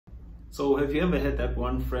So have you ever had that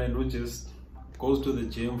one friend who just goes to the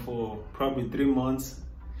gym for probably 3 months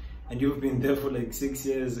and you've been there for like 6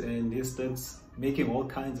 years and he starts making all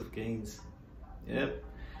kinds of gains? Yep,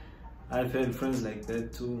 I've had friends like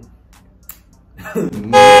that too.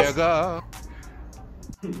 Nigga.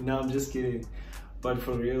 No, I'm just kidding. But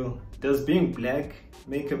for real, does being black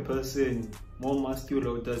make a person more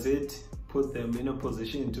muscular, or does it put them in a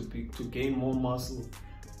position to gain more muscle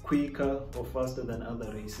quicker or faster than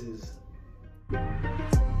other races?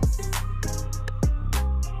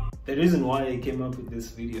 The reason why I came up with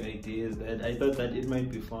this video idea is that I thought that it might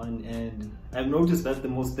be fun, and I've noticed that the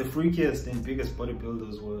freakiest and biggest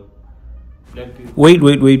bodybuilders were black people.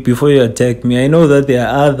 Wait, before you attack me, I know that there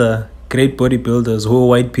are other great bodybuilders who are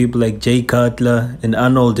white people like Jay Cutler and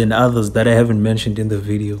Arnold and others that I haven't mentioned in the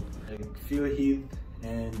video. Like Phil Heath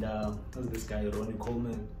and what's this guy, Ronnie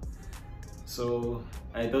Coleman. So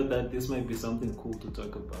I thought that this might be something cool to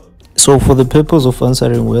talk about. So for the purpose of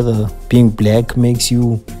answering whether being black makes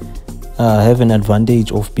you have an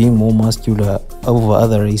advantage of being more muscular over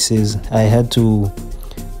other races, I had to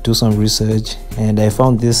do some research and I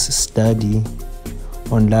found this study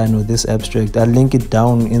online, or this abstract. I'll link it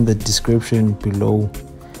down in the description below.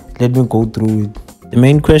 Let me go through it. The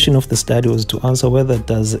main question of the study was to answer whether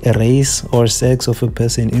does a race or sex of a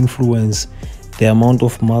person influence the amount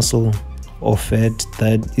of muscle or fat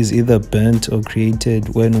that is either burnt or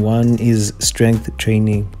created when one is strength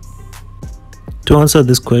training. To answer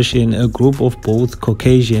this question, a group of both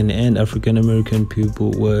Caucasian and African American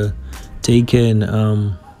people were taken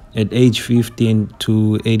at age 15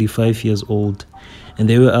 to 85 years old, and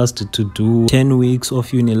they were asked to do 10 weeks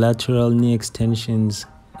of unilateral knee extensions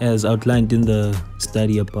as outlined in the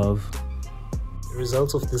study above. The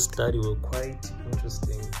results of this study were quite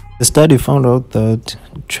interesting. The study found out that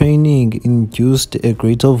training induced a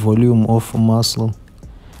greater volume of muscle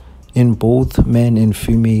in both men and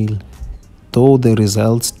female, though the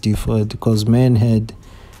results differed because men had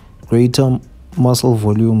greater muscle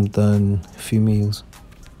volume than females.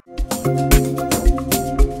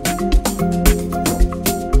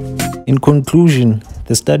 In conclusion,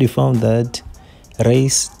 the study found that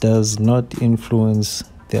race does not influence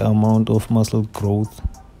the amount of muscle growth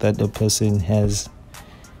that a person has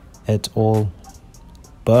at all,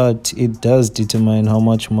 but it does determine how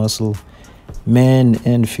much muscle men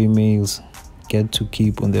and females get to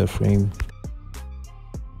keep on their frame.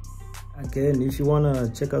 Again, if you want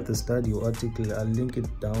to check out the study or article, I'll link it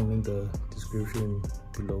down in the description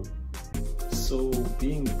below. So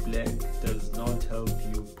being black does not help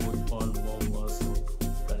you put on more muscle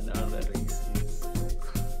than other races.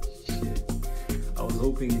 Shit, I was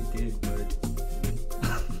hoping it did.